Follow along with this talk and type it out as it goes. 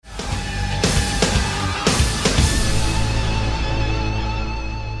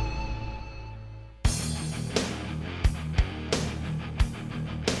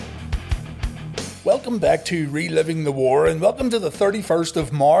welcome back to Reliving the War, and welcome to the 31st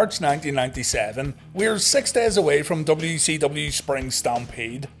of March 1997. We're 6 days away from WCW Spring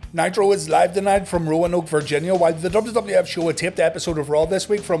Stampede. Nitro is live tonight from Roanoke, Virginia, while the WWF show a taped episode of Raw this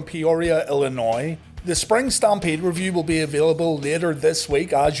week from Peoria, Illinois. The Spring Stampede review will be available later this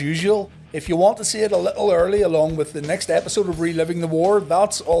week, as usual. If you want to see it a little early, along with the next episode of Reliving the War,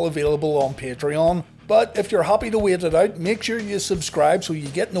 that's all available on Patreon. But if you're happy to wait it out, make sure you subscribe so you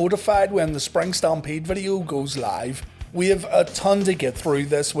get notified when the Spring Stampede video goes live. We have a ton to get through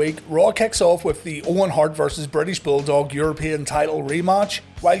this week. Raw kicks off with the Owen Hart vs British Bulldog European title rematch,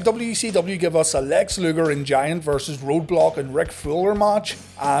 while WCW give us a Lex Luger and Giant vs Roadblock and Rick Fuller match,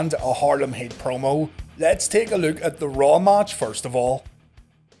 and a Harlem Heat promo. Let's take a look at the Raw match first of all.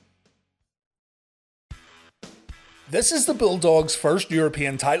 This is the Bulldogs' first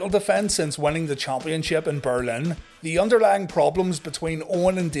European title defense since winning the championship in Berlin. The underlying problems between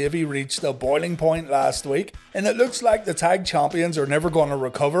Owen and Davey reached a boiling point last week, and it looks like the tag champions are never going to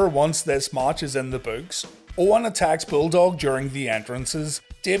recover once this match is in the books. Owen attacks Bulldog during the entrances.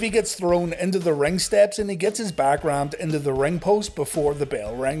 Davey gets thrown into the ring steps and he gets his back rammed into the ring post before the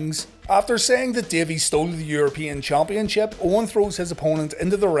bell rings. After saying that Davey stole the European Championship, Owen throws his opponent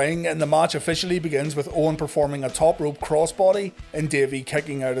into the ring and the match officially begins with Owen performing a top rope crossbody and Davey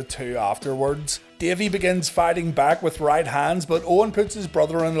kicking out at 2 afterwards. Davey begins fighting back with right hands, but Owen puts his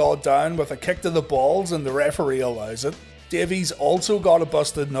brother-in-law down with a kick to the balls and the referee allows it. Davey's also got a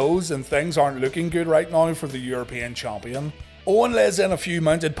busted nose and things aren't looking good right now for the European champion. Owen lays in a few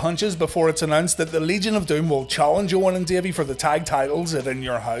mounted punches before it's announced that the Legion of Doom will challenge Owen and Davey for the tag titles at In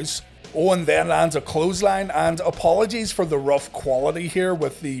Your House. Owen then lands a clothesline, and apologies for the rough quality here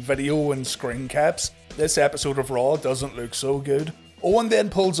with the video and screen caps. This episode of Raw doesn't look so good. Owen then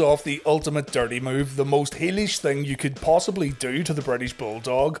pulls off the ultimate dirty move, the most heelish thing you could possibly do to the British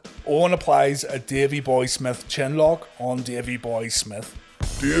Bulldog. Owen applies a Davey Boy Smith chinlock on Davey Boy Smith.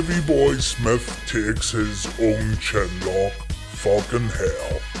 Davey Boy Smith takes his own chinlock. Fucking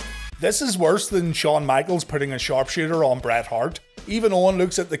hell. This is worse than Shawn Michaels putting a sharpshooter on Bret Hart. Even Owen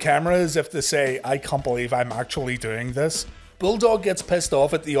looks at the camera as if to say, I can't believe I'm actually doing this. Bulldog gets pissed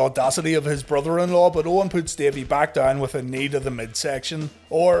off at the audacity of his brother-in-law, but Owen puts Davey back down with a knee to the midsection,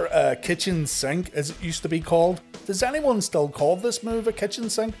 or a kitchen sink as it used to be called. Does anyone still call this move a kitchen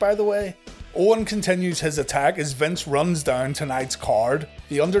sink, by the way? Owen continues his attack as Vince runs down tonight's card.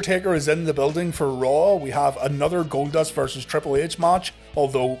 The Undertaker is in the building for Raw. We have another Goldust vs Triple H match,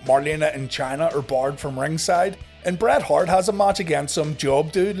 although Marlena and Chyna are barred from ringside. And Bret Hart has a match against some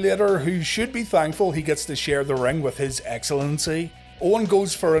job dude later who should be thankful he gets to share the ring with His Excellency. Owen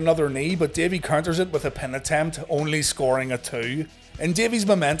goes for another knee, but Davey counters it with a pin attempt, only scoring a 2. And Davey's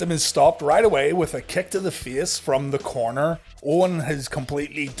momentum is stopped right away with a kick to the face from the corner. Owen has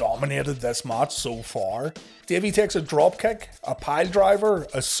completely dominated this match so far. Davey takes a drop kick, a pile driver,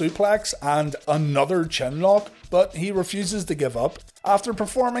 a suplex, and another chinlock, but he refuses to give up. After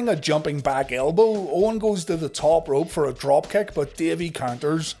performing a jumping back elbow, Owen goes to the top rope for a drop kick, but Davey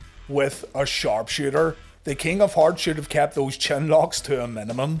counters with a sharpshooter. The King of Hearts should have kept those chinlocks to a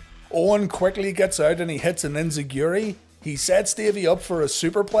minimum. Owen quickly gets out and he hits an enziguri. He sets Davey up for a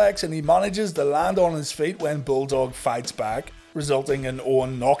superplex and he manages to land on his feet when Bulldog fights back, resulting in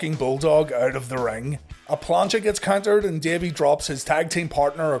Owen knocking Bulldog out of the ring. A plancha gets countered and Davey drops his tag team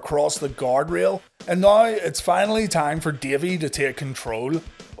partner across the guardrail. And now it's finally time for Davey to take control.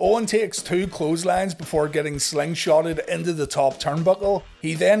 Owen takes 2 clotheslines before getting slingshotted into the top turnbuckle.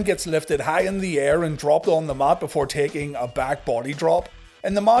 He then gets lifted high in the air and dropped on the mat before taking a back body drop.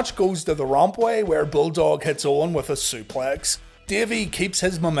 And the match goes to the rampway where Bulldog hits Owen with a suplex. Davey keeps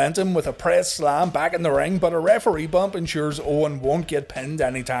his momentum with a press slam back in the ring, but a referee bump ensures Owen won't get pinned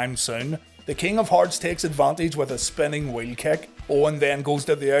anytime soon. The King of Hearts takes advantage with a spinning wheel kick. Owen then goes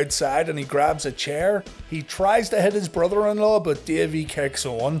to the outside and he grabs a chair. He tries to hit his brother-in-law, but Davey kicks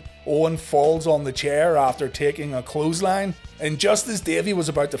Owen. Owen falls on the chair after taking a clothesline. And just as Davey was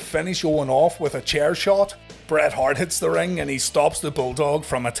about to finish Owen off with a chair shot, Bret Hart hits the ring and he stops the Bulldog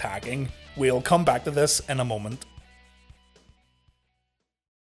from attacking. We'll come back to this in a moment.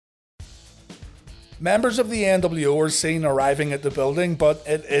 Members of the NWO are seen arriving at the building, but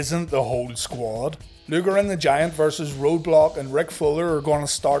it isn't the whole squad. Luger and the Giant versus Roadblock and Rick Fuller are going to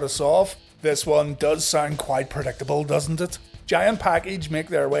start us off. This one does sound quite predictable, doesn't it? Giant Package make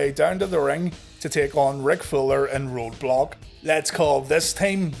their way down to the ring to take on Rick Fuller and Roadblock. Let's call this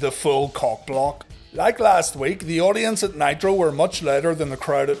team the Full Cock Block. Like last week, the audience at Nitro were much louder than the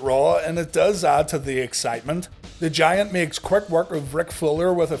crowd at Raw, and it does add to the excitement. The Giant makes quick work of Rick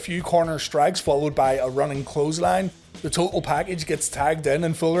Fuller with a few corner strikes followed by a running clothesline, The total package gets tagged in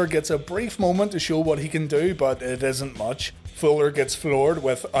and Fuller gets a brief moment to show what he can do, but it isn't much. Fuller gets floored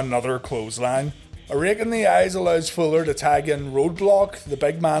with another clothesline. A rake in the eyes allows Fuller to tag in Roadblock. The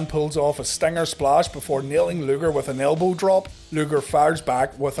big man pulls off a stinger splash before nailing Luger with an elbow drop. Luger fires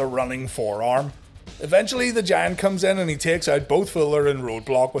back with a running forearm. Eventually the Giant comes in and he takes out both Fuller and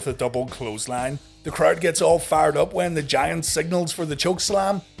Roadblock with a double clothesline. The crowd gets all fired up when the Giant signals for the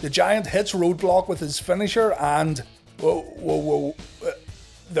chokeslam. The Giant hits Roadblock with his finisher and...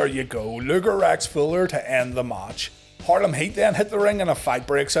 there you go. Luger racks Fuller to end the match. Harlem Heat then hit the ring and a fight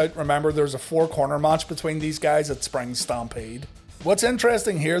breaks out. Remember, there's a 4-corner match between these guys at Spring Stampede. What's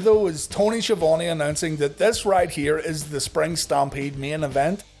interesting here though is Tony Schiavone announcing that this right here is the Spring Stampede main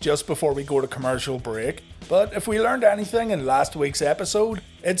event just before we go to commercial break. But if we learned anything in last week's episode,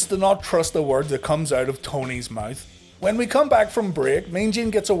 it's to not trust a word that comes out of Tony's mouth. When we come back from break, Mean Gene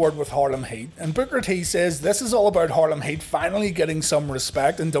gets a word with Harlem Heat, and Booker T says this is all about Harlem Heat finally getting some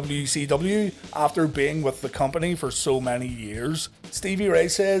respect in WCW after being with the company for so many years. Stevie Ray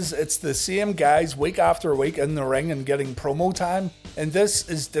says it's the same guys week after week in the ring and getting promo time, and this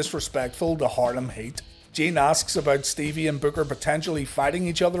is disrespectful to Harlem Heat. Gene asks about Stevie and Booker potentially fighting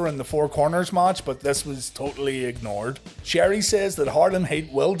each other in the Four Corners match, but this was totally ignored. Sherry says that Harlem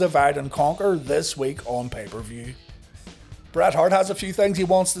Heat will divide and conquer this week on pay-per-view. Bret Hart has a few things he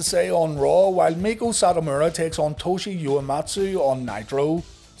wants to say on Raw, while Meiko Satomura takes on Toshi Uematsu on Nitro.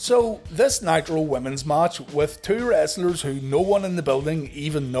 So, this Nitro women's match, with two wrestlers who no one in the building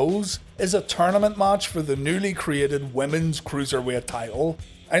even knows, is a tournament match for the newly created Women's Cruiserweight title.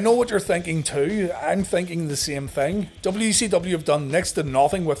 I know what you're thinking too, I'm thinking the same thing. WCW have done next to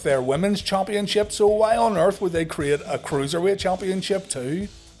nothing with their Women's Championship, so why on earth would they create a Cruiserweight Championship too?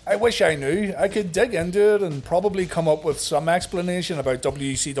 I wish I knew. I could dig into it and probably come up with some explanation about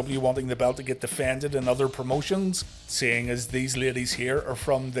WCW wanting the belt to get defended in other promotions, seeing as these ladies here are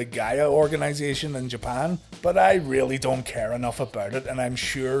from the Gaia organization in Japan, but I really don't care enough about it, and I'm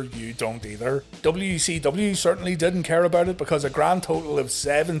sure you don't either. WCW certainly didn't care about it because a grand total of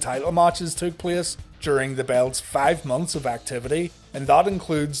 7 title matches took place during the belt's 5 months of activity, and that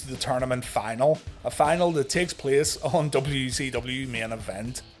includes the tournament final, a final that takes place on WCW main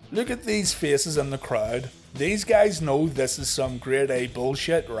event. Look at these faces in the crowd. These guys know this is some grade A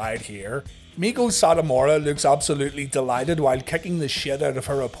bullshit right here. Meiko Satomura looks absolutely delighted while kicking the shit out of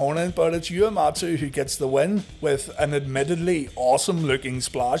her opponent, but it's Uematsu who gets the win with an admittedly awesome looking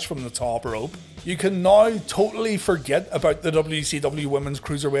splash from the top rope. You can now totally forget about the WCW Women's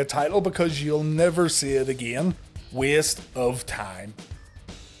Cruiserweight title because you'll never see it again. Waste of time.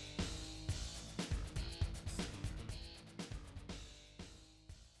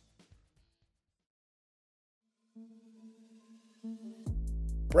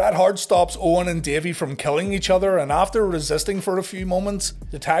 Bret Hart stops Owen and Davey from killing each other, and after resisting for a few moments,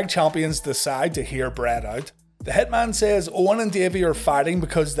 the tag champions decide to hear Bret out. The Hitman says Owen and Davey are fighting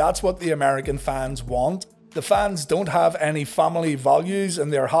because that's what the American fans want. The fans don't have any family values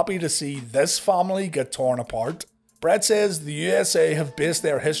and they're happy to see this family get torn apart. Bret says the USA have based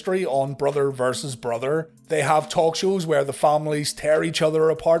their history on brother versus brother. They have talk shows where the families tear each other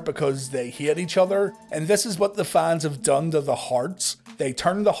apart because they hate each other, and this is what the fans have done to the Harts. They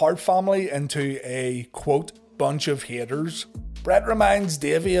turned the Hart family into a, quote, bunch of haters. Bret reminds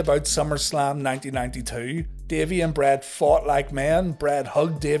Davey about SummerSlam 1992. Davey and Bret fought like men. Bret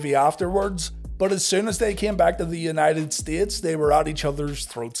hugged Davey afterwards. But as soon as they came back to the United States, they were at each other's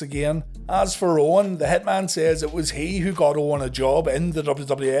throats again. As for Owen, the Hitman says it was he who got Owen a job in the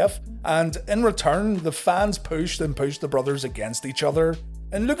WWF, and in return, the fans pushed the brothers against each other.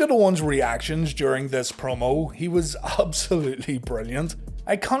 And look at Owen's reactions during this promo. He was absolutely brilliant.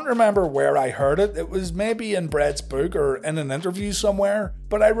 I can't remember where I heard it. It was maybe in Bret's book or in an interview somewhere,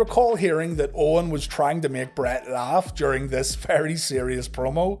 but I recall hearing that Owen was trying to make Bret laugh during this very serious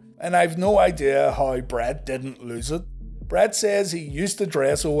promo, and I've no idea how Bret didn't lose it. Bret says he used to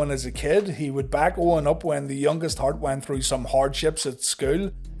dress Owen as a kid. He would back Owen up when the youngest Hart went through some hardships at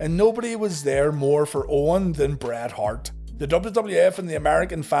school, and nobody was there more for Owen than Bret Hart. The WWF and the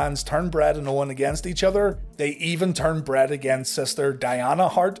American fans turned Bret and Owen against each other. They even turned Bret against sister Diana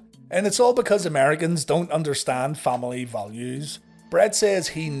Hart, and it's all because Americans don't understand family values. Bret says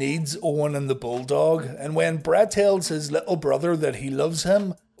he needs Owen and the Bulldog, and when Bret tells his little brother that he loves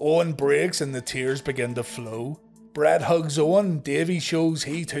him, Owen breaks and the tears begin to flow. Bret hugs Owen, Davey shows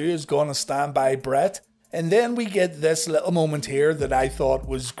he too is going to stand by Bret, and then we get this little moment here that I thought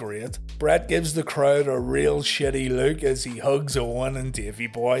was great. Bret gives the crowd a real shitty look as he hugs Owen and Davey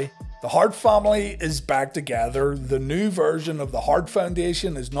Boy. The Hart family is back together. The new version of the Hart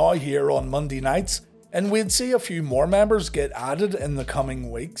Foundation is now here on Monday nights. And we'd see a few more members get added in the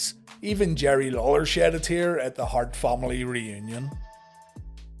coming weeks. Even Jerry Lawler shed a tear at the Hart family reunion.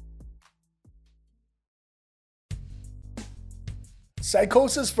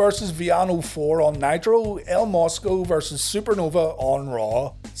 Psychosis vs Villano 4 on Nitro, El Mosco vs Supernova on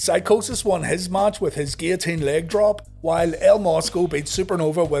Raw. Psychosis won his match with his guillotine leg drop, while El Mosco beat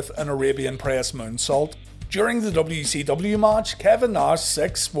Supernova with an Arabian Press moonsault. During the WCW match, Kevin Nash,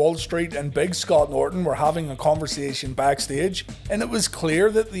 Six, Wall Street and Big Scott Norton were having a conversation backstage, and it was clear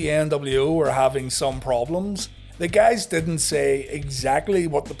that the NWO were having some problems. The guys didn't say exactly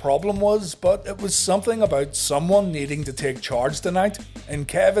what the problem was, but it was something about someone needing to take charge tonight, and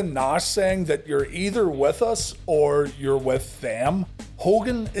Kevin Nash saying that you're either with us or you're with them.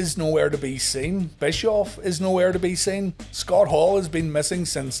 Hogan is nowhere to be seen, Bischoff is nowhere to be seen, Scott Hall has been missing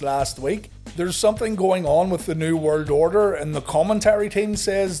since last week. There's something going on with the New World Order, and the commentary team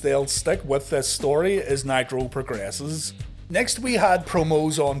says they'll stick with this story as Nitro progresses. Next we had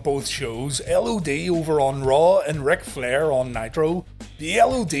promos on both shows, LOD over on Raw and Ric Flair on Nitro. The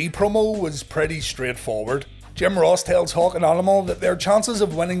LOD promo was pretty straightforward. Jim Ross tells Hawk and Animal that their chances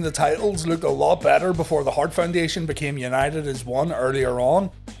of winning the titles looked a lot better before the Hart Foundation became united as one earlier on,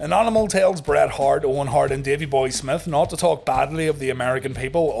 and Animal tells Bret Hart, Owen Hart and Davey Boy Smith not to talk badly of the American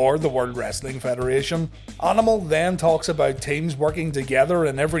people or the World Wrestling Federation. Animal then talks about teams working together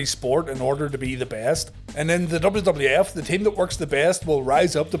in every sport in order to be the best, and in the WWF, the team that works the best will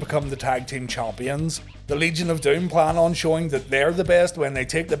rise up to become the tag team champions. The Legion of Doom plan on showing that they're the best when they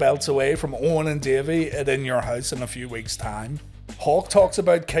take the belts away from Owen and Davey at In Your House in a few weeks' time. Hawk talks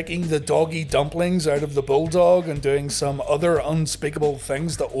about kicking the doggy dumplings out of the Bulldog and doing some other unspeakable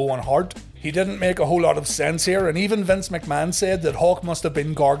things to Owen Hart. He didn't make a whole lot of sense here, and even Vince McMahon said that Hawk must have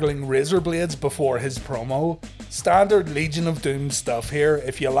been gargling razor blades before his promo. Standard Legion of Doom stuff here.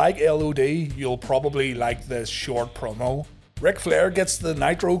 If you like LOD, you'll probably like this short promo. Ric Flair gets the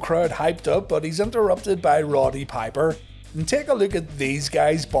Nitro crowd hyped up, but he's interrupted by Roddy Piper. And take a look at these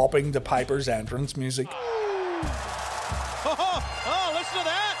guys bopping to Piper's entrance music. Oh, listen to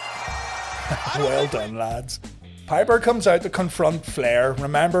that! Well done, lads. Piper comes out to confront Flair.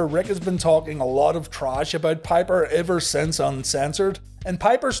 Remember, Rick has been talking a lot of trash about Piper ever since Uncensored, and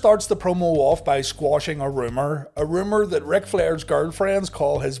Piper starts the promo off by squashing a rumour that Ric Flair's girlfriends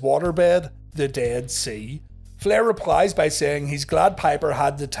call his waterbed the Dead Sea. Flair replies by saying he's glad Piper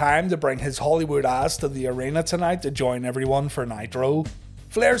had the time to bring his Hollywood ass to the arena tonight to join everyone for Nitro.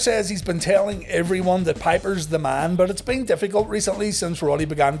 Flair says he's been telling everyone that Piper's the man, but it's been difficult recently since Roddy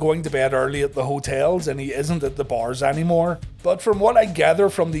began going to bed early at the hotels and he isn't at the bars anymore. But from what I gather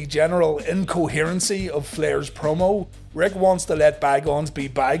from the general incoherency of Flair's promo, Rick wants to let bygones be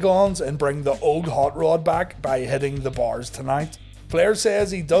bygones and bring the old hot rod back by hitting the bars tonight. Flair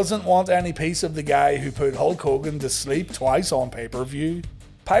says he doesn't want any piece of the guy who put Hulk Hogan to sleep twice on pay-per-view.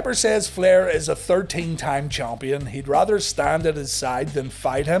 Piper says Flair is a 13-time champion, he'd rather stand at his side than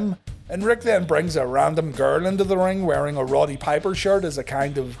fight him, and Rick then brings a random girl into the ring wearing a Roddy Piper shirt as a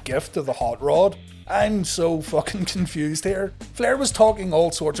kind of gift to the hot rod. I'm so fucking confused here. Flair was talking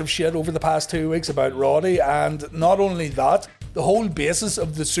all sorts of shit over the past 2 weeks about Roddy, and not only that, the whole basis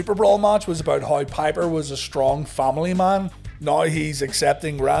of the Super Brawl match was about how Piper was a strong family man. Now he's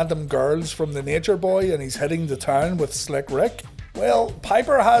accepting random girls from the Nature Boy and he's hitting the town with Slick Rick. Well,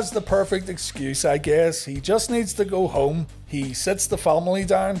 Piper has the perfect excuse, I guess. He just needs to go home. He sits the family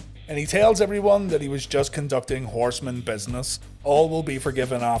down and he tells everyone that he was just conducting horseman business. All will be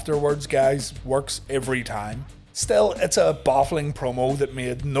forgiven afterwards, guys. Works every time. Still, it's a baffling promo that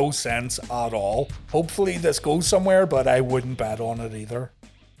made no sense at all. Hopefully this goes somewhere, but I wouldn't bet on it either.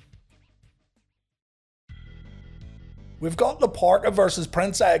 We've got La Parka vs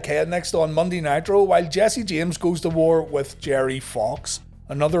Prince Iaukea next on Monday Nitro, while Jesse James goes to war with Jerry Fox.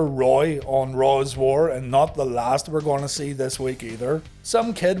 Another Roy on Raw's War, and not the last we're going to see this week either.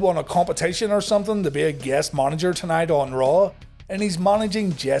 Some kid won a competition or something to be a guest manager tonight on Raw, and he's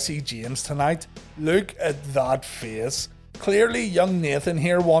managing Jesse James tonight. Look at that face. Clearly, young Nathan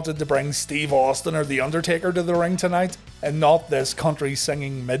here wanted to bring Steve Austin or The Undertaker to the ring tonight, and not this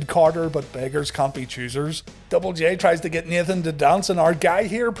country-singing mid-carder, but beggars can't be choosers. Double J tries to get Nathan to dance, and our guy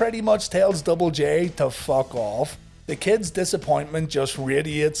here pretty much tells Double J to fuck off. The kid's disappointment just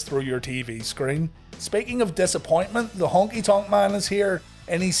radiates through your TV screen. Speaking of disappointment, the Honky Tonk Man is here,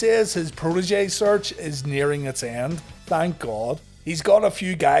 and he says his protege search is nearing its end. Thank God. He's got a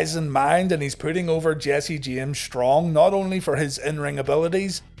few guys in mind and he's putting over Jesse James strong, not only for his in-ring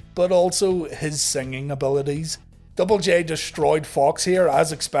abilities, but also his singing abilities. Double J destroyed Fox here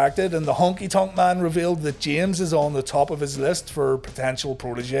as expected, and the Honky Tonk Man revealed that James is on the top of his list for potential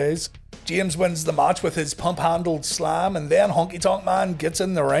proteges. James wins the match with his pump-handled slam, and then Honky Tonk Man gets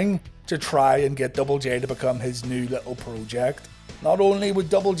in the ring to try and get Double J to become his new little project. Not only would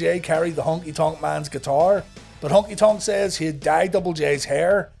Double J carry the Honky Tonk Man's guitar, but Honky Tonk says he'd dye Double J's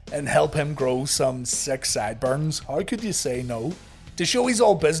hair and help him grow some sick sideburns. How could you say no? To show he's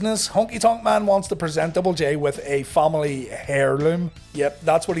all business, Honky Tonk Man wants to present Double J with a family heirloom. Yep,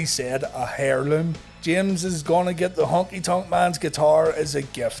 that's what he said, a heirloom. James is gonna get the Honky Tonk Man's guitar as a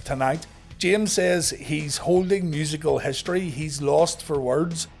gift tonight. James says he's holding musical history, he's lost for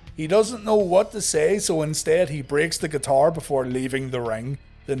words. He doesn't know what to say, so instead he breaks the guitar before leaving the ring.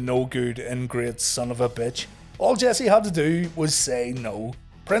 The no good ingrate son of a bitch. All Jesse had to do was say no.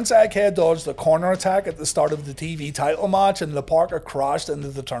 Prince Iaukea dodged a corner attack at the start of the TV title match and La Parka crashed into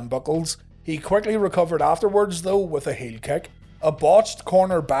the turnbuckles. He quickly recovered afterwards though with a heel kick. A botched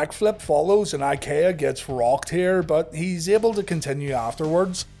corner backflip follows and Iaukea gets rocked here, but he's able to continue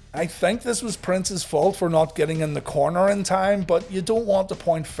afterwards. I think this was Prince's fault for not getting in the corner in time, but you don't want to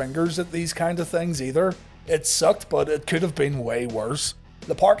point fingers at these kind of things either. It sucked, but it could have been way worse.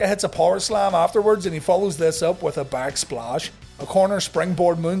 La Parka hits a power slam afterwards and he follows this up with a back splash. A corner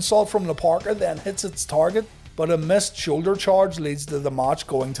springboard moonsault from La Parka then hits its target, but a missed shoulder charge leads to the match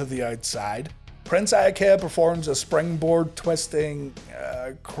going to the outside. Prince Iaukea performs a springboard twisting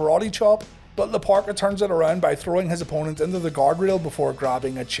karate chop, but La Parka turns it around by throwing his opponent into the guardrail before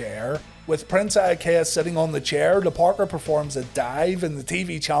grabbing a chair. With Prince Iaukea sitting on the chair, La Parka performs a dive and the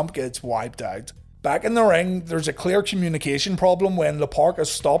TV champ gets wiped out. Back in the ring, there's a clear communication problem when La Parka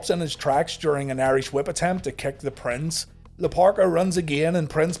stops in his tracks during an Irish whip attempt to kick the Prince. La Parka runs again and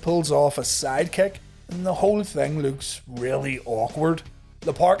Prince pulls off a sidekick, and the whole thing looks really awkward.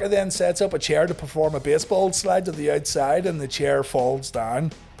 La Parka then sets up a chair to perform a baseball slide to the outside and the chair falls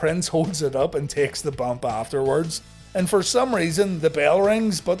down. Prince holds it up and takes the bump afterwards. And for some reason, the bell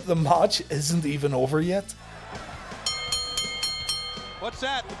rings, but the match isn't even over yet. What's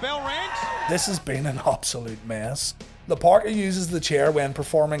that? The bell rings? This has been an absolute mess. La Parka uses the chair when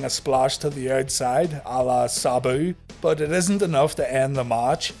performing a splash to the outside, a la Sabu, but it isn't enough to end the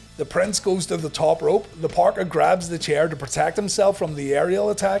match. The Prince goes to the top rope, La Parka grabs the chair to protect himself from the aerial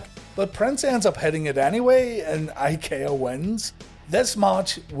attack, but Prince ends up hitting it anyway, and Iaukea wins. This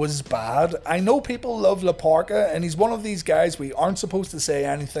match was bad. I know people love La Parka, and he's one of these guys we aren't supposed to say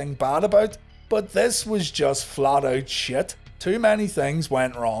anything bad about, but this was just flat out shit. Too many things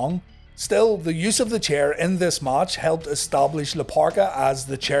went wrong. Still, the use of the chair in this match helped establish La Parka as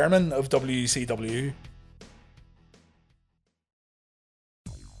the chairman of WCW.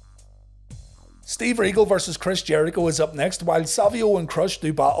 Steve Regal vs Chris Jericho is up next, while Savio and Crush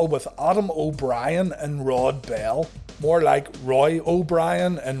do battle with Adam O'Brien and Rod Bell. More like Roy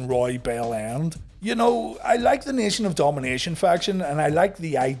O'Brien and Roy Bell End. You know, I like the Nation of Domination faction and I like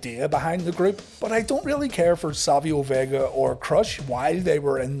the idea behind the group, but I don't really care for Savio Vega or Crush while they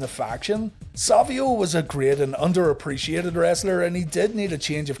were in the faction. Savio was a great and underappreciated wrestler and he did need a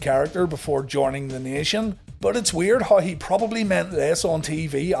change of character before joining the Nation, but it's weird how he probably meant less on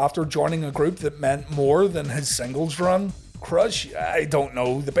TV after joining a group that meant more than his singles run. Crush, I don't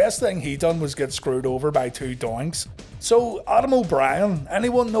know, the best thing he done was get screwed over by two doinks. So Adam O'Brien,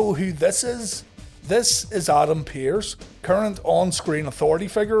 anyone know who this is? This is Adam Pearce, current on-screen authority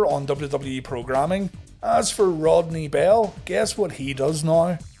figure on WWE programming. As for Rodney Bell, guess what he does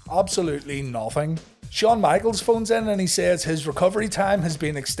now? Absolutely nothing. Shawn Michaels phones in and he says his recovery time has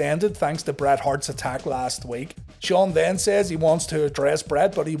been extended thanks to Bret Hart's attack last week. Shawn then says he wants to address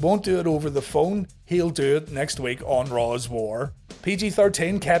Bret, but he won't do it over the phone. He'll do it next week on Raw's War.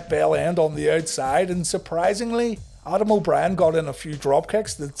 PG-13 kept Bell End on the outside, and surprisingly, Adam O'Brien got in a few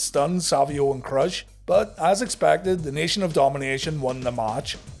dropkicks that stunned Savio and Crush, but as expected, the Nation of Domination won the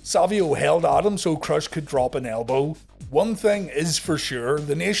match. Savio held Adam so Crush could drop an elbow. One thing is for sure,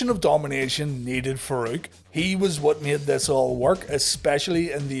 the Nation of Domination needed Farouk. He was what made this all work,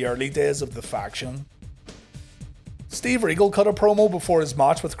 especially in the early days of the faction. Steve Regal cut a promo before his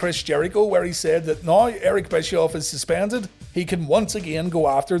match with Chris Jericho where he said that now Eric Bischoff is suspended, he can once again go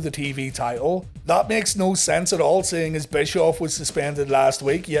after the TV title. That makes no sense at all, seeing as Bischoff was suspended last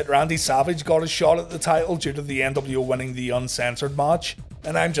week, yet Randy Savage got a shot at the title due to the NWO winning the uncensored match.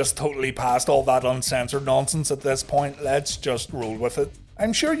 And I'm just totally past all that uncensored nonsense at this point, let's just roll with it.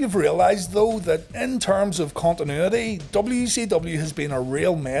 I'm sure you've realised though that in terms of continuity, WCW has been a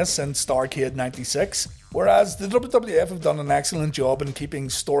real mess since Starrcade 96, whereas the WWF have done an excellent job in keeping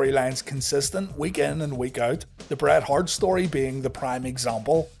storylines consistent week in and week out, the Bret Hart story being the prime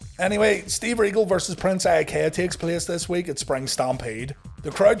example. Anyway, Steve Regal vs Prince Iaukea takes place this week at Spring Stampede. The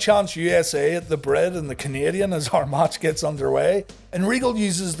crowd chants USA at the Brit and the Canadian as our match gets underway, and Regal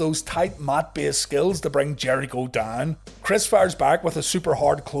uses those tight mat-based skills to bring Jericho down. Chris fires back with a super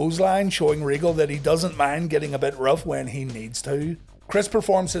hard clothesline, showing Regal that he doesn't mind getting a bit rough when he needs to. Chris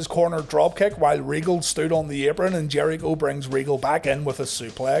performs his corner dropkick while Regal stood on the apron, and Jericho brings Regal back in with a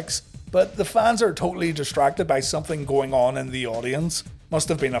suplex. But the fans are totally distracted by something going on in the audience. Must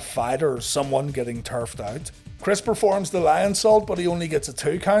have been a fight or someone getting turfed out. Chris performs the lion salt, but he only gets a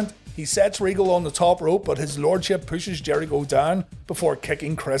 2 count. He sets Regal on the top rope, but his lordship pushes Jericho down before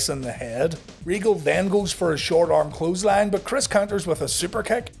kicking Chris in the head. Regal then goes for a short arm clothesline, but Chris counters with a super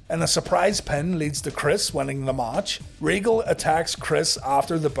kick, and a surprise pin leads to Chris winning the match. Regal attacks Chris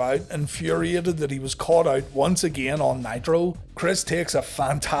after the bout, infuriated that he was caught out once again on Nitro. Chris takes a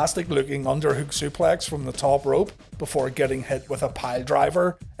fantastic looking underhook suplex from the top rope before getting hit with a pile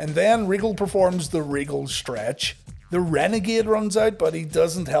driver, and then Regal performs the Regal stretch. The Renegade runs out, but he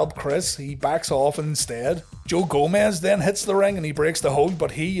doesn't help Chris, he backs off instead. Joe Gomez then hits the ring and he breaks the hold,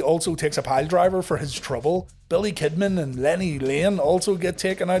 but he also takes a pile driver for his trouble. Billy Kidman and Lenny Lane also get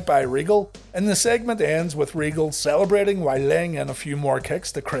taken out by Regal, and the segment ends with Regal celebrating while laying in a few more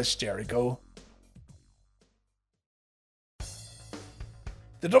kicks to Chris Jericho.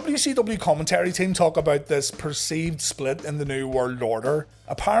 The WCW commentary team talk about this perceived split in the New World Order.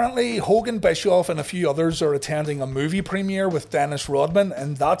 Apparently, Hogan, Bischoff and a few others are attending a movie premiere with Dennis Rodman,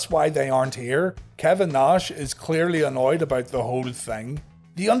 and that's why they aren't here. Kevin Nash is clearly annoyed about the whole thing.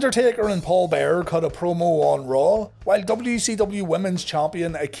 The Undertaker and Paul Bearer cut a promo on Raw, while WCW Women's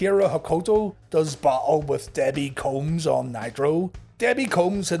Champion Akira Hokuto does battle with Debbie Combs on Nitro. Debbie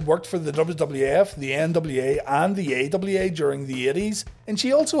Combs had worked for the WWF, the NWA and the AWA during the 80s, and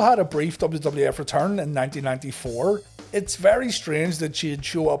she also had a brief WWF return in 1994. It's very strange that she'd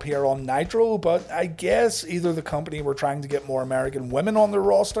show up here on Nitro, but I guess either the company were trying to get more American women on their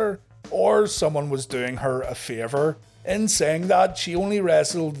roster, or someone was doing her a favour. In saying that, she only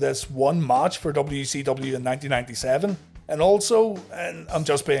wrestled this one match for WCW in 1997, and also, and I'm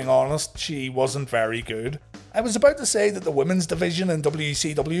just being honest, she wasn't very good. I was about to say that the women's division in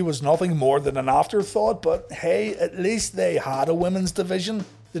WCW was nothing more than an afterthought, but hey, at least they had a women's division.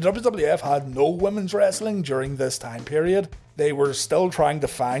 The WWF had no women's wrestling during this time period. They were still trying to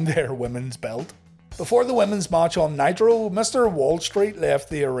find their women's belt. Before the women's match on Nitro, Mr. Wall Street left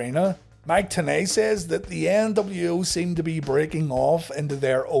the arena. Mike Tenay says that the NWO seemed to be breaking off into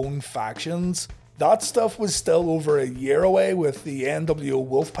their own factions. That stuff was still over a year away with the NWO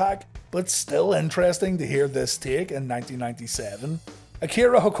Wolfpack, but still interesting to hear this take in 1997.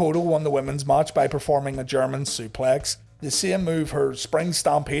 Akira Hokuto won the women's match by performing a German suplex, the same move her Spring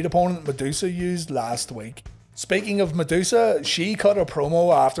Stampede opponent Medusa used last week. Speaking of Medusa, she cut a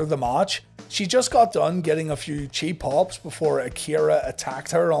promo after the match. She just got done getting a few cheap pops before Akira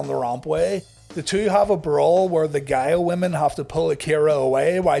attacked her on the rampway. The two have a brawl where the Gaia women have to pull Akira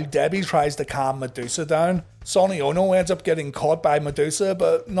away while Debbie tries to calm Medusa down. Sonny Ono ends up getting caught by Medusa,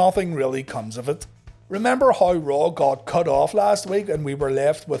 but nothing really comes of it. Remember how Raw got cut off last week and we were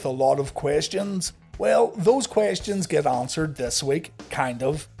left with a lot of questions? Well, those questions get answered this week, kind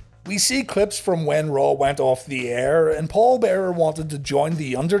of. We see clips from when Raw went off the air, and Paul Bearer wanted to join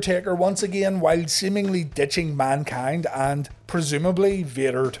The Undertaker once again while seemingly ditching Mankind and, presumably,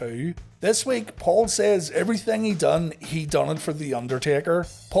 Vader too. This week, Paul says everything he done it for The Undertaker.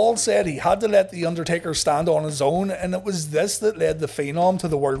 Paul said he had to let The Undertaker stand on his own, and it was this that led the Phenom to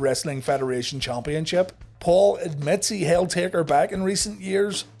the World Wrestling Federation Championship. Paul admits he held Taker back in recent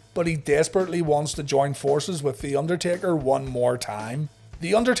years, but he desperately wants to join forces with The Undertaker one more time.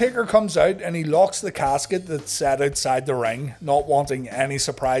 The Undertaker comes out and he locks the casket that's set outside the ring, not wanting any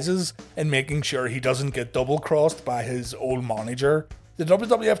surprises and making sure he doesn't get double-crossed by his old manager. The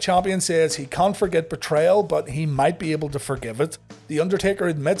WWF champion says he can't forget betrayal, but he might be able to forgive it. The Undertaker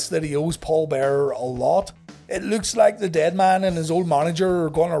admits that he owes Paul Bearer a lot. It looks like the dead man and his old manager are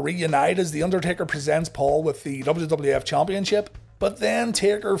going to reunite as The Undertaker presents Paul with the WWF championship, but then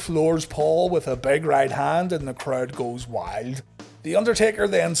Taker floors Paul with a big right hand and the crowd goes wild. The Undertaker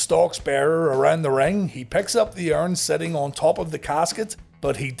then stalks Bearer around the ring. He picks up the urn sitting on top of the casket,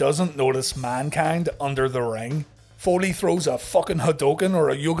 but he doesn't notice Mankind under the ring. Foley throws a fucking Hadouken or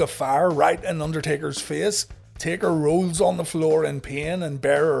a Yoga Fire right in Undertaker's face. Taker rolls on the floor in pain and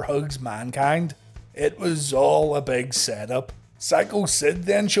Bearer hugs Mankind. It was all a big setup. Psycho Sid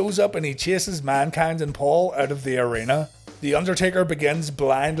then shows up and he chases Mankind and Paul out of the arena. The Undertaker begins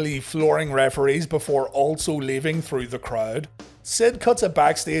blindly flooring referees before also leaving through the crowd. Sid cuts a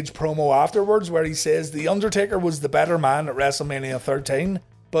backstage promo afterwards where he says The Undertaker was the better man at WrestleMania 13,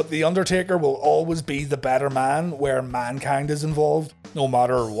 but The Undertaker will always be the better man where mankind is involved, no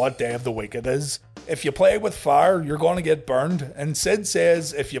matter what day of the week it is. If you play with fire, you're going to get burned, and Sid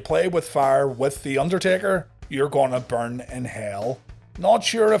says if you play with fire with The Undertaker, you're going to burn in hell. Not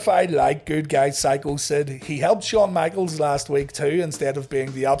sure if I like good guy Psycho Sid. He helped Shawn Michaels last week too, instead of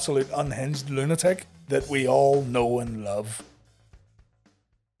being the absolute unhinged lunatic that we all know and love.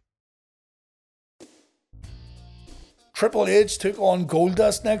 Triple H took on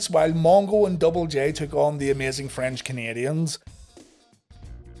Goldust next, while Mongo and Double J took on the Amazing French Canadians.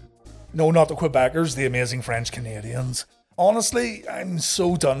 No, not the Quebecers, the Amazing French Canadians. Honestly, I'm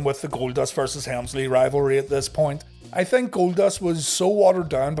so done with the Goldust vs Helmsley rivalry at this point. I think Goldust was so watered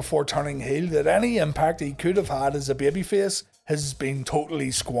down before turning heel that any impact he could have had as a babyface has been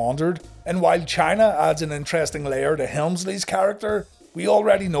totally squandered. And while Chyna adds an interesting layer to Helmsley's character, we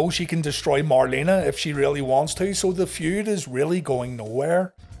already know she can destroy Marlena if she really wants to, so the feud is really going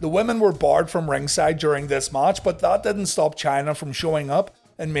nowhere. The women were barred from ringside during this match, but that didn't stop Chyna from showing up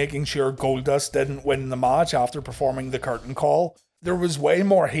and making sure Goldust didn't win the match after performing the curtain call. There was way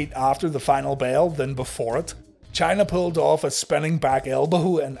more heat after the final bell than before it. Chyna pulled off a spinning back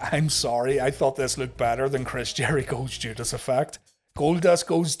elbow, and I'm sorry, I thought this looked better than Chris Jericho's Judas effect. Goldust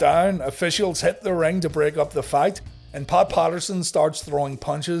goes down, officials hit the ring to break up the fight, and Pat Patterson starts throwing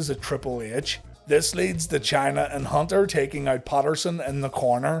punches at Triple H. This leads to Chyna and Hunter taking out Patterson in the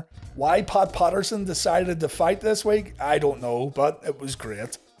corner. Why Pat Patterson decided to fight this week, I don't know, but it was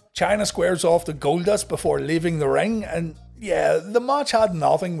great. Chyna squares off to Goldust before leaving the ring, and yeah, the match had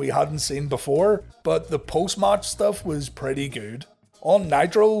nothing we hadn't seen before, but the post-match stuff was pretty good. On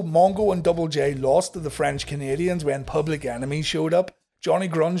Nitro, Mongo and Double J lost to the French Canadians when Public Enemy showed up. Johnny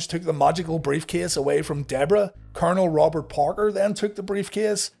Grunge took the magical briefcase away from Deborah. Colonel Robert Parker then took the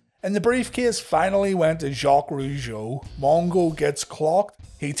briefcase, and the briefcase finally went to Jacques Rougeau. Mongo gets clocked.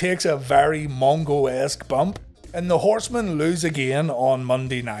 He takes a very Mongo-esque bump, and the Horsemen lose again on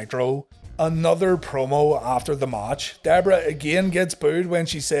Monday Nitro. Another promo after the match. Deborah again gets booed when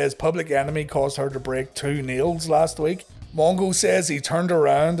she says Public Enemy caused her to break 2 nails last week. Mongo says he turned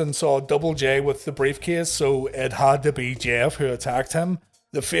around and saw Double J with the briefcase, so it had to be Jeff who attacked him.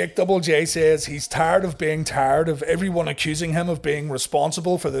 The fake Double J says he's tired of being tired of everyone accusing him of being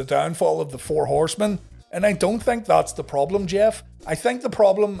responsible for the downfall of the 4 Horsemen. And I don't think that's the problem, Jeff. I think the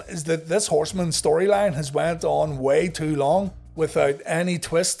problem is that this Horseman storyline has went on way too long without any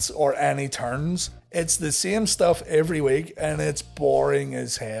twists or any turns. It's the same stuff every week and it's boring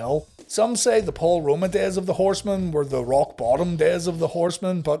as hell. Some say the Paul Roma days of the Horsemen were the rock bottom days of the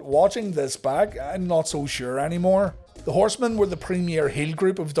Horsemen, but watching this back, I'm not so sure anymore. The Horsemen were the premier heel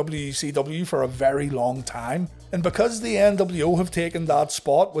group of WCW for a very long time, and because the NWO have taken that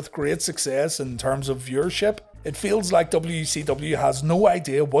spot with great success in terms of viewership, it feels like WCW has no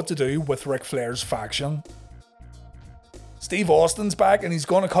idea what to do with Ric Flair's faction. Steve Austin's back and he's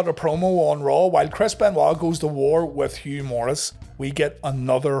going to cut a promo on Raw while Chris Benoit goes to war with Hugh Morris. We get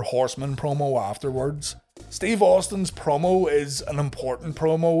another Horseman promo afterwards. Steve Austin's promo is an important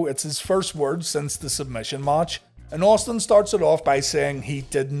promo. It's his first word since the submission match. And Austin starts it off by saying he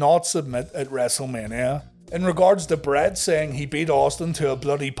did not submit at WrestleMania. In regards to Bret saying he beat Austin to a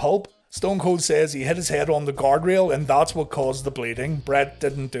bloody pulp, Stone Cold says he hit his head on the guardrail and that's what caused the bleeding. Bret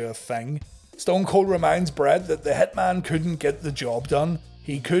didn't do a thing. Stone Cold reminds Bret that the Hitman couldn't get the job done.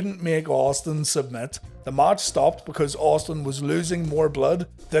 He couldn't make Austin submit. The match stopped because Austin was losing more blood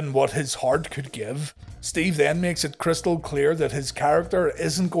than what his heart could give. Steve then makes it crystal clear that his character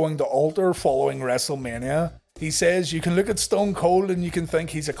isn't going to alter following WrestleMania. He says you can look at Stone Cold and you can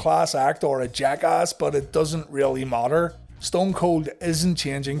think he's a class act or a jackass, but it doesn't really matter. Stone Cold isn't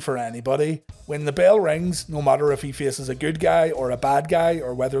changing for anybody. When the bell rings, no matter if he faces a good guy or a bad guy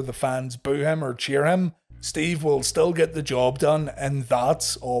or whether the fans boo him or cheer him, Steve will still get the job done, and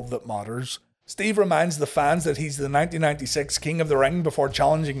that's all that matters. Steve reminds the fans that he's the 1996 King of the Ring before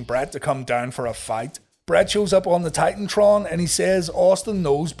challenging Bret to come down for a fight. Bret shows up on the Titantron and he says Austin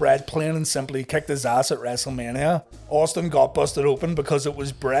knows Bret plain and simply kicked his ass at WrestleMania. Austin got busted open because it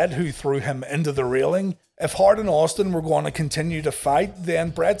was Bret who threw him into the railing. If Hart and Austin were going to continue to fight, then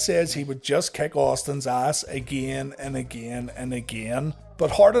Bret says he would just kick Austin's ass again and again and again.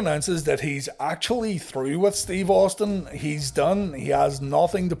 But Hart announces that he's actually through with Steve Austin. He's done. He has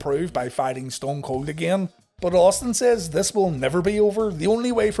nothing to prove by fighting Stone Cold again. But Austin says this will never be over. The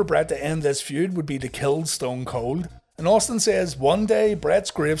only way for Bret to end this feud would be to kill Stone Cold. And Austin says one day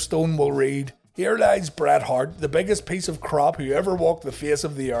Bret's gravestone will read, "Here lies Bret Hart, the biggest piece of crap who ever walked the face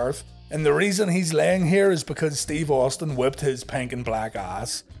of the earth. And the reason he's laying here is because Steve Austin whipped his pink and black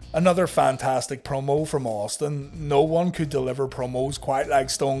ass." Another fantastic promo from Austin. No one could deliver promos quite like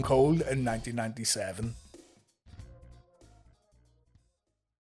Stone Cold in 1997.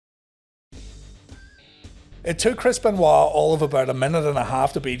 It took Chris Benoit all of about a minute and a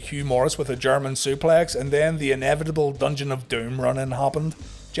half to beat Hugh Morris with a German suplex, and then the inevitable Dungeon of Doom run-in happened.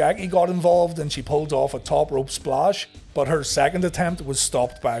 Jackie got involved and she pulled off a top rope splash, but her second attempt was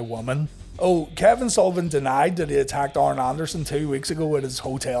stopped by a woman. Oh, Kevin Sullivan denied that he attacked Arn Anderson 2 weeks ago at his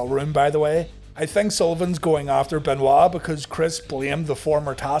hotel room, by the way. I think Sullivan's going after Benoit because Chris blamed the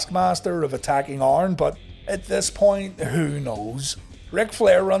former Taskmaster of attacking Arn, but at this point, who knows? Ric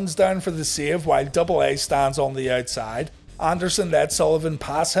Flair runs down for the save while Double A stands on the outside. Anderson let Sullivan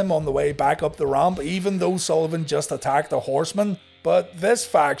pass him on the way back up the ramp, even though Sullivan just attacked a Horseman. But this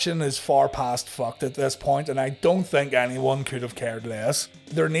faction is far past fucked at this point, and I don't think anyone could have cared less.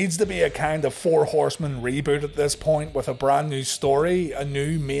 There needs to be a kind of Four Horsemen reboot at this point, with a brand new story, a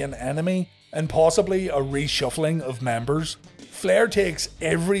new main enemy, and possibly a reshuffling of members. Flair takes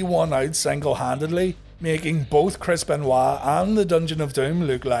everyone out single-handedly, making both Chris Benoit and the Dungeon of Doom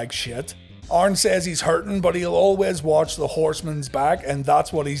look like shit. Arn says he's hurting, but he'll always watch the Horseman's back, and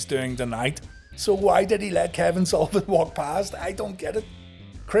that's what he's doing tonight. So why did he let Kevin Sullivan walk past? I don't get it.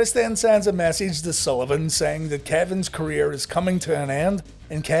 Chris then sends a message to Sullivan saying that Kevin's career is coming to an end,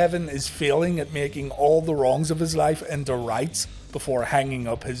 and Kevin is failing at making all the wrongs of his life into rights before hanging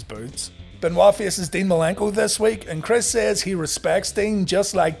up his boots. Benoit faces Dean Malenko this week, and Chris says he respects Dean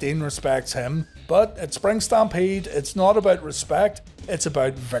just like Dean respects him. But at Spring Stampede, it's not about respect, it's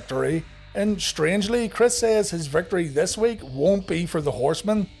about victory. And strangely, Chris says his victory this week won't be for the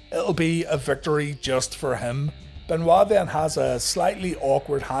Horseman, it'll be a victory just for him. Benoit then has a slightly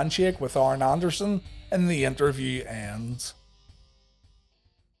awkward handshake with Arn Anderson, and the interview ends.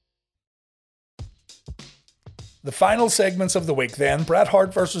 The final segments of the week then, Bret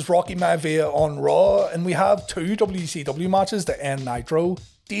Hart vs Rocky Maivia on Raw, and we have 2 WCW matches to end Nitro.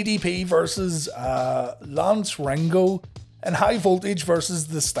 DDP versus Lance Ringo, and High Voltage versus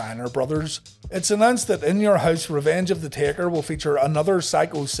the Steiner Brothers. It's announced that In Your House Revenge of the Taker will feature another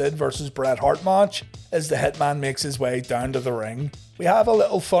Psycho Sid versus Bret Hart match as the Hitman makes his way down to the ring. We have a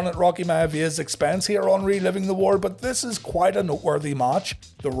little fun at Rocky Maivia's expense here on Reliving the War, but this is quite a noteworthy match.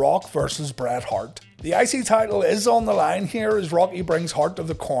 The Rock versus Bret Hart. The IC title is on the line here as Rocky brings Hart to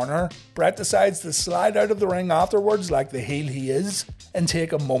the corner. Bret decides to slide out of the ring afterwards like the heel he is and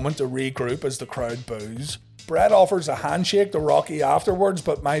take a moment to regroup as the crowd boos. Bret offers a handshake to Rocky afterwards,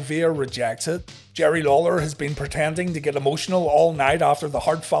 but Maivia rejects it. Jerry Lawler has been pretending to get emotional all night after the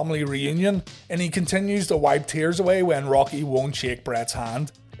Hart family reunion, and he continues to wipe tears away when Rocky won't shake Bret's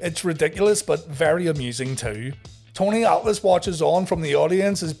hand. It's ridiculous, but very amusing too. Tony Atlas watches on from the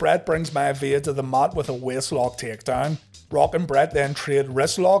audience as Bret brings Maivia to the mat with a waistlock takedown. Rock and Bret then trade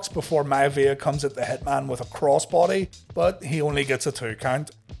wrist locks before Maivia comes at the Hitman with a crossbody, but he only gets a 2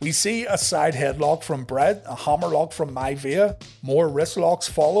 count. We see a side headlock from Bret, a hammerlock from Maivia, more wrist locks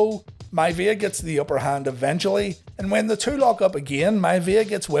follow. Maivia gets the upper hand eventually, and when the two lock up again, Maivia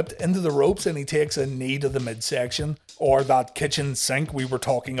gets whipped into the ropes and he takes a knee to the midsection, or that kitchen sink we were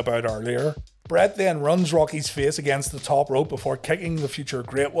talking about earlier. Bret then runs Rocky's face against the top rope before kicking the future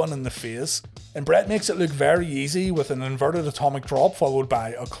Great One in the face, and Bret makes it look very easy with an inverted atomic drop followed by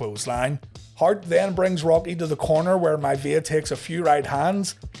a clothesline. Hart then brings Rocky to the corner where Maivia takes a few right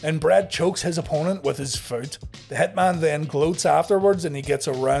hands, and Bret chokes his opponent with his foot. The Hitman then gloats afterwards and he gets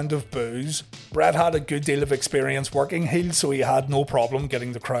a round of boos. Bret had a good deal of experience working heel, so he had no problem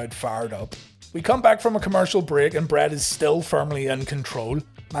getting the crowd fired up. We come back from a commercial break and Bret is still firmly in control.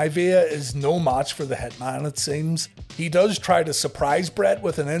 Maivia is no match for the Hitman, it seems. He does try to surprise Bret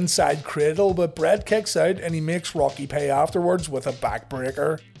with an inside cradle, but Bret kicks out and he makes Rocky pay afterwards with a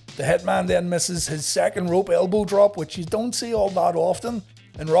backbreaker. The Hitman then misses his second rope elbow drop, which you don't see all that often,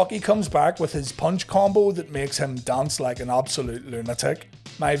 and Rocky comes back with his punch combo that makes him dance like an absolute lunatic.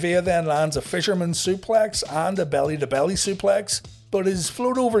 Maivia then lands a fisherman suplex and a belly-to-belly suplex, but his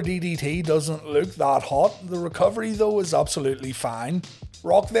float over DDT doesn't look that hot. The recovery though is absolutely fine.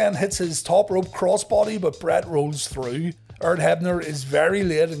 Rock then hits his top rope crossbody, but Bret rolls through. Erd Hebner is very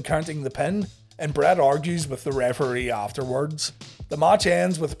late in counting the pin, and Bret argues with the referee afterwards. The match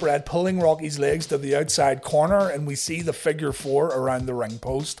ends with Bret pulling Rocky's legs to the outside corner, and we see the figure 4 around the ring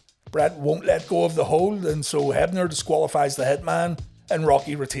post. Bret won't let go of the hold, and so Hebner disqualifies the Hitman, and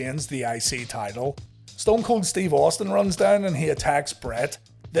Rocky retains the IC title. Stone Cold Steve Austin runs down and he attacks Bret.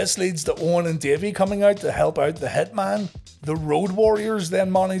 This leads to Owen and Davey coming out to help out the Hitman. The Road Warriors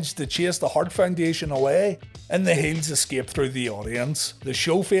then manage to chase the Hart Foundation away, and the heels escape through the audience. The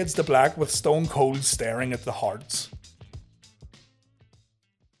show fades to black with Stone Cold staring at the Harts.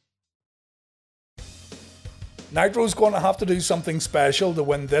 Nitro's going to have to do something special to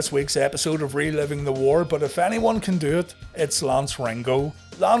win this week's episode of Reliving the War, but if anyone can do it, it's Lance Ringo.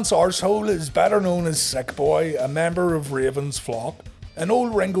 Lance Arsehole is better known as Sick Boy, a member of Raven's flock. An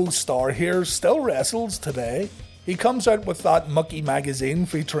old Ringo star here still wrestles today. He comes out with that mucky magazine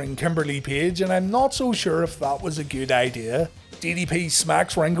featuring Kimberly Page, and I'm not so sure if that was a good idea. DDP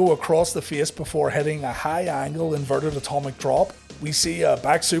smacks Ringo across the face before hitting a high angle inverted atomic drop. We see a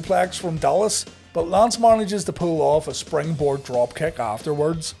back suplex from Dallas, but Lance manages to pull off a springboard dropkick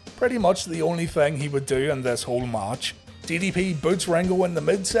afterwards. Pretty much the only thing he would do in this whole match. DDP boots Ringo in the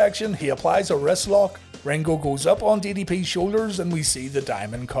midsection, he applies a wrist lock, Ringo goes up on DDP's shoulders and we see the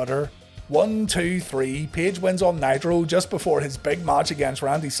Diamond Cutter. 1, 2, 3, Page wins on Nitro just before his big match against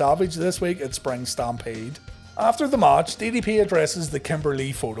Randy Savage this week at Spring Stampede. After the match, DDP addresses the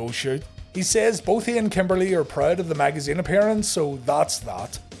Kimberly photo shoot. He says both he and Kimberly are proud of the magazine appearance, so that's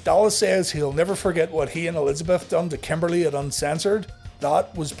that. Dallas says he'll never forget what he and Elizabeth done to Kimberly at Uncensored.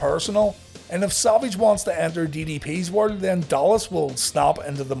 That was personal. And if Savage wants to enter DDP's world, then Dallas will snap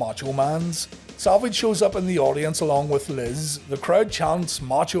into the Macho Man's. Savage shows up in the audience along with Liz. The crowd chants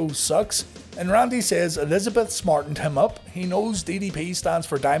Macho sucks, and Randy says Elizabeth smartened him up. He knows DDP stands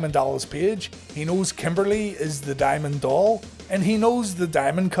for Diamond Dallas Page, he knows Kimberly is the Diamond Doll, and he knows the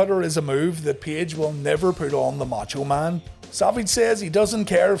Diamond Cutter is a move that Page will never put on the Macho Man. Savage says he doesn't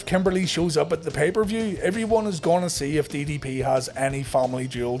care if Kimberly shows up at the pay-per-view, everyone is going to see if DDP has any family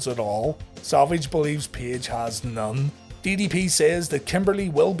jewels at all. Savage believes Page has none. DDP says that Kimberly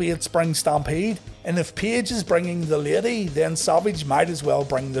will be at Spring Stampede, and if Page is bringing the lady, then Savage might as well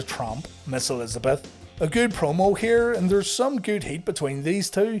bring the tramp, Miss Elizabeth. A good promo here, and there's some good heat between these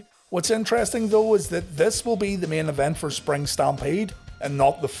two. What's interesting though is that this will be the main event for Spring Stampede, and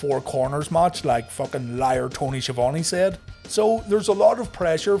not the Four Corners match like fucking liar Tony Schiavone said. So there's a lot of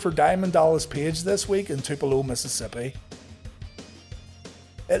pressure for Diamond Dallas Page this week in Tupelo, Mississippi.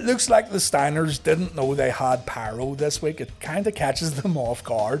 It looks like the Steiners didn't know they had pyro this week, it kinda catches them off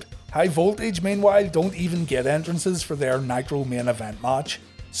guard. High Voltage meanwhile don't even get entrances for their Nitro main event match.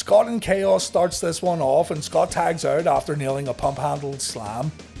 Scott and Chaos starts this one off and Scott tags out after nailing a pump handled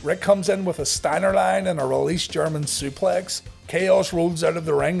slam. Rick comes in with a Steiner line and a released German suplex. Chaos rolls out of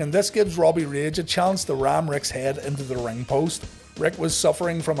the ring and this gives Robbie Rage a chance to ram Rick's head into the ring post. Rick was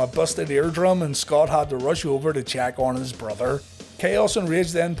suffering from a busted eardrum and Scott had to rush over to check on his brother. Chaos and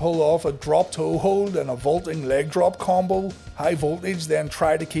Rage then pull off a drop toe hold and a vaulting leg drop combo. High Voltage then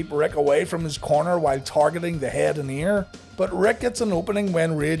try to keep Rick away from his corner while targeting the head and ear, but Rick gets an opening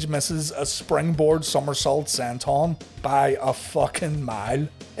when Rage misses a springboard somersault senton by a fucking mile.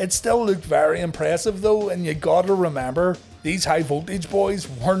 It still looked very impressive though, and you gotta remember, these High Voltage boys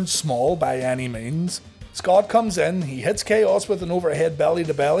weren't small by any means. Scott comes in, he hits Chaos with an overhead belly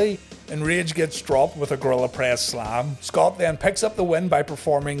to belly, and Rage gets dropped with a Gorilla Press slam. Scott then picks up the win by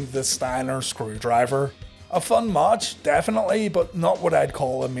performing the Steiner Screwdriver. A fun match, definitely, but not what I'd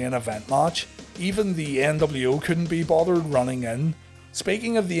call a main event match. Even the NWO couldn't be bothered running in.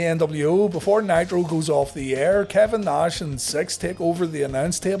 Speaking of the NWO, before Nitro goes off the air, Kevin Nash and Syxx take over the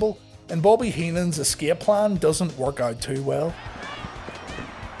announce table, and Bobby Heenan's escape plan doesn't work out too well.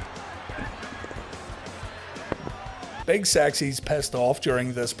 Big Sexy's pissed off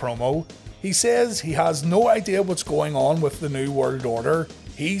during this promo. He says he has no idea what's going on with the New World Order.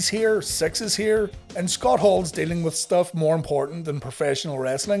 He's here, Syxx is here, and Scott Hall's dealing with stuff more important than professional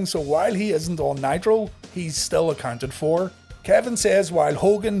wrestling, so while he isn't on Nitro, he's still accounted for. Kevin says while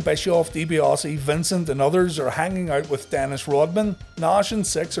Hogan, Bischoff, DiBiase, Vincent and others are hanging out with Dennis Rodman, Nash and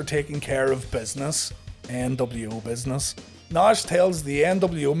Syxx are taking care of business. NWO business. Nash tells the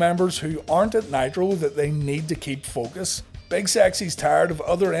NWO members who aren't at Nitro that they need to keep focus. Big Sexy's tired of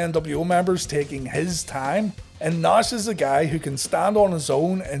other NWO members taking his time, and Nash is a guy who can stand on his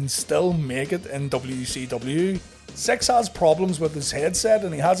own and still make it in WCW. Syxx has problems with his headset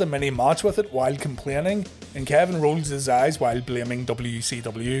and he has a mini match with it while complaining, and Kevin rolls his eyes while blaming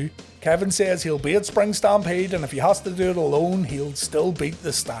WCW. Kevin says he'll be at Spring Stampede and if he has to do it alone, he'll still beat the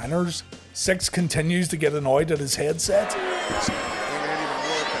Steiners. Syxx continues to get annoyed at his headset.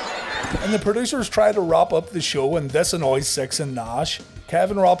 And the producers try to wrap up the show and this annoys Syxx and Nash.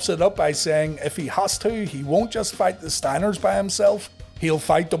 Kevin wraps it up by saying if he has to, he won't just fight the Steiners by himself, he'll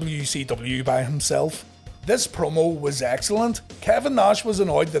fight WCW by himself. This promo was excellent. Kevin Nash was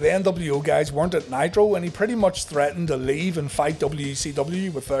annoyed that NWO guys weren't at Nitro and he pretty much threatened to leave and fight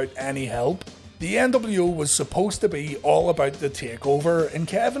WCW without any help. The NWO was supposed to be all about the takeover, and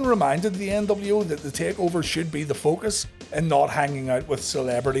Kevin reminded the NWO that the takeover should be the focus and not hanging out with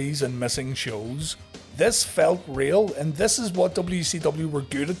celebrities and missing shows. This felt real, and this is what WCW were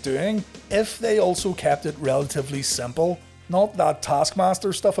good at doing if they also kept it relatively simple. Not that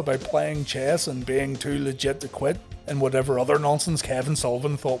Taskmaster stuff about playing chess and being too legit to quit, and whatever other nonsense Kevin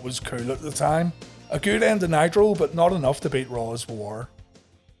Sullivan thought was cool at the time. A good end to Nitro, but not enough to beat Raw's War.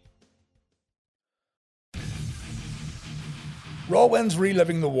 Raw wins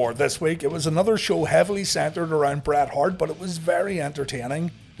Reliving the War this week. It was another show heavily centered around Bret Hart, but it was very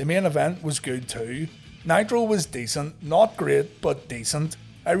entertaining. The main event was good too. Nitro was decent, not great, but decent.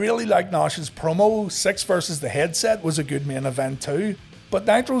 I really liked Nash's promo. 6 versus the Headset was a good main event too. But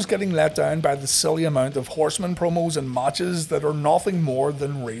Nitro's getting let down by the silly amount of Horseman promos and matches that are nothing more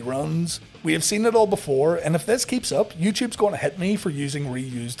than reruns. We have seen it all before, and if this keeps up, YouTube's going to hit me for using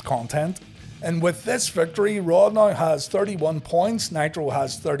reused content. And with this victory, Raw now has 31 points, Nitro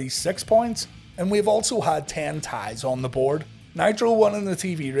has 36 points, and we've also had 10 ties on the board. Nitro won in the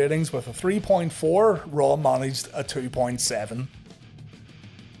TV ratings with a 3.4, Raw managed a 2.7.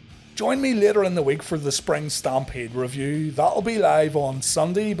 Join me later in the week for the Spring Stampede review. That'll be live on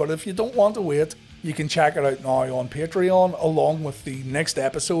Sunday, but if you don't want to wait, you can check it out now on Patreon along with the next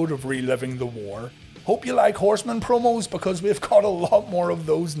episode of Reliving the War. Hope you like Horseman promos because we've got a lot more of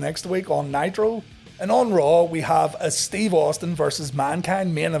those next week on Nitro. And on Raw, we have a Steve Austin vs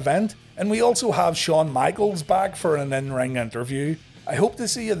Mankind main event, and we also have Shawn Michaels back for an in-ring interview. I hope to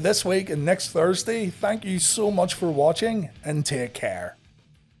see you this week and next Thursday. Thank you so much for watching, and take care.